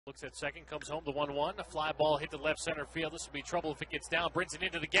Looks at second, comes home to 1-1. A fly ball hit the left center field. This will be trouble if it gets down. Brinson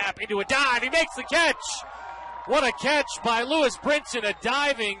into the gap, into a dive. He makes the catch. What a catch by Lewis Brinson. A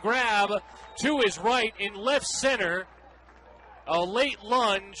diving grab to his right in left center. A late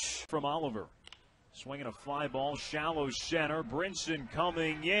lunge from Oliver. Swinging a fly ball, shallow center. Brinson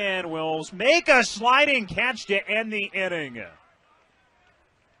coming in will make a sliding catch to end the inning.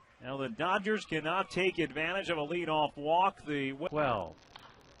 Now the Dodgers cannot take advantage of a leadoff walk. The 12.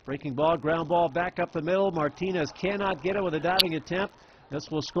 Breaking ball, ground ball back up the middle. Martinez cannot get it with a diving attempt.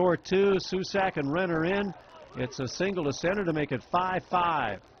 This will score 2. Susak and Renner in. It's a single to center to make it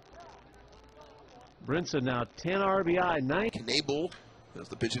 5-5. Brinson now 10 RBI, 9. Knable, as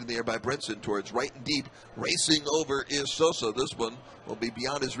the pitch in the air by Brinson towards right and deep. Racing over is Sosa. This one will be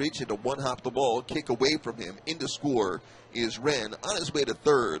beyond his reach into one hop the ball. Kick away from him. Into score is Wren on his way to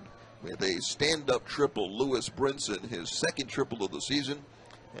third with a stand-up triple. Lewis Brinson, his second triple of the season.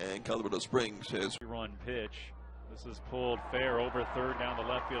 And Colorado Springs has run pitch. This is pulled fair over third down the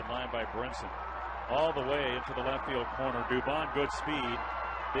left field line by Brinson. All the way into the left field corner. Dubon, good speed,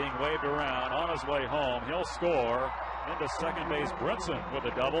 being waved around on his way home. He'll score into second base. Brinson with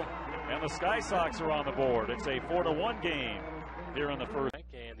a double, and the Sky Sox are on the board. It's a 4-1 game here in the first.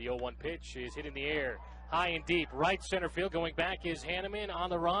 And the 0-1 pitch is hit in the air, high and deep, right center field. Going back is Hanneman on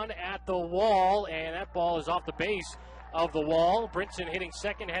the run at the wall, and that ball is off the base of the wall. Brinson hitting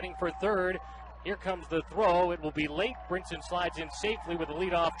second, heading for third. Here comes the throw. It will be late. Brinson slides in safely with a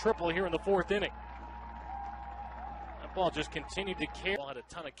leadoff triple here in the fourth inning. That ball just continued to carry. Ball had a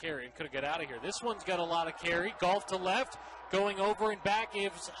ton of carry and could have got out of here. This one's got a lot of carry. Golf to left, going over and back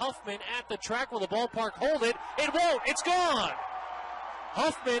is Huffman at the track. Will the ballpark hold it? It won't. It's gone.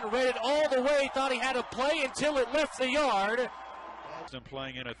 Huffman read it all the way, thought he had a play until it left the yard.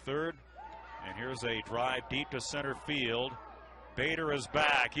 Playing in at third. And here's a drive deep to center field. Bader is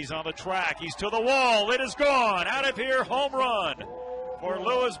back. He's on the track. He's to the wall. It is gone. Out of here, home run for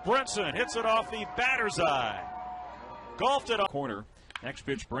Lewis Brinson. Hits it off the batter's eye. Golfed it off. Corner. Next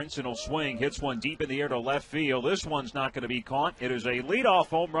pitch, Brinson will swing. Hits one deep in the air to left field. This one's not going to be caught. It is a leadoff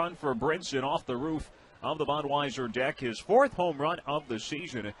home run for Brinson off the roof of the Budweiser deck. His fourth home run of the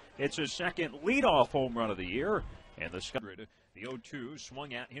season. It's his second leadoff home run of the year. And the The 0-2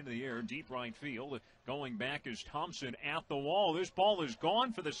 swung out into the air, deep right field. Going back is Thompson at the wall. This ball is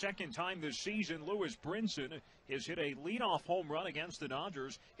gone for the second time this season. Lewis Brinson has hit a leadoff home run against the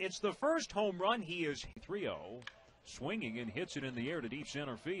Dodgers. It's the first home run he is 3-0. Swinging and hits it in the air to deep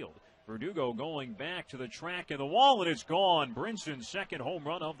center field. Verdugo going back to the track and the wall, and it's gone. Brinson's second home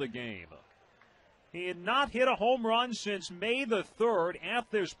run of the game. He had not hit a home run since May the 3rd at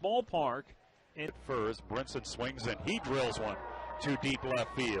this ballpark. First, Brinson swings and he drills one to deep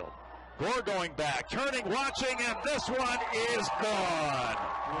left field. Gore going back, turning, watching, and this one is gone.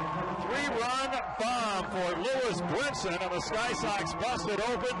 3-run bomb for Lewis Brinson, and the Sky Sox busted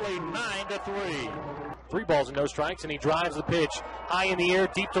openly 9-3. 3 balls and no strikes, and he drives the pitch high in the air,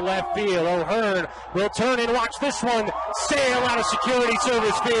 deep to left field. O'Hearn will turn and watch this one sail out of Security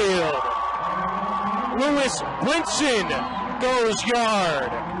Service Field. Lewis Brinson goes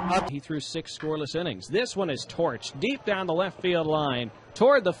yard. He threw 6 scoreless innings. This one is torched deep down the left field line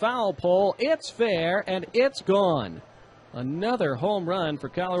toward the foul pole. It's fair, and it's gone. Another home run for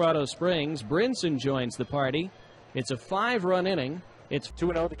Colorado Springs. Brinson joins the party. It's a 5-run inning. It's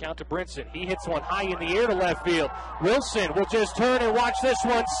 2-0 the count to Brinson. He hits one high in the air to left field. Wilson will just turn and watch this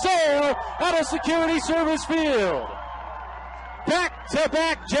one sail out of Security Service Field.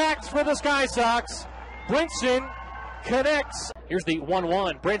 Back-to-back jacks for the Sky Sox. Brinson connects. Here's the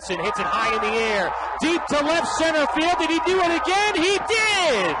 1-1. Brinson hits it high in the air, deep to left center field. Did he do it again? He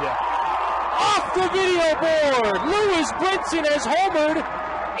did! Off the video board, Lewis Brinson has homered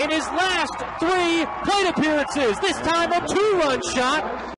in his last 3 plate appearances. This time a 2-run shot.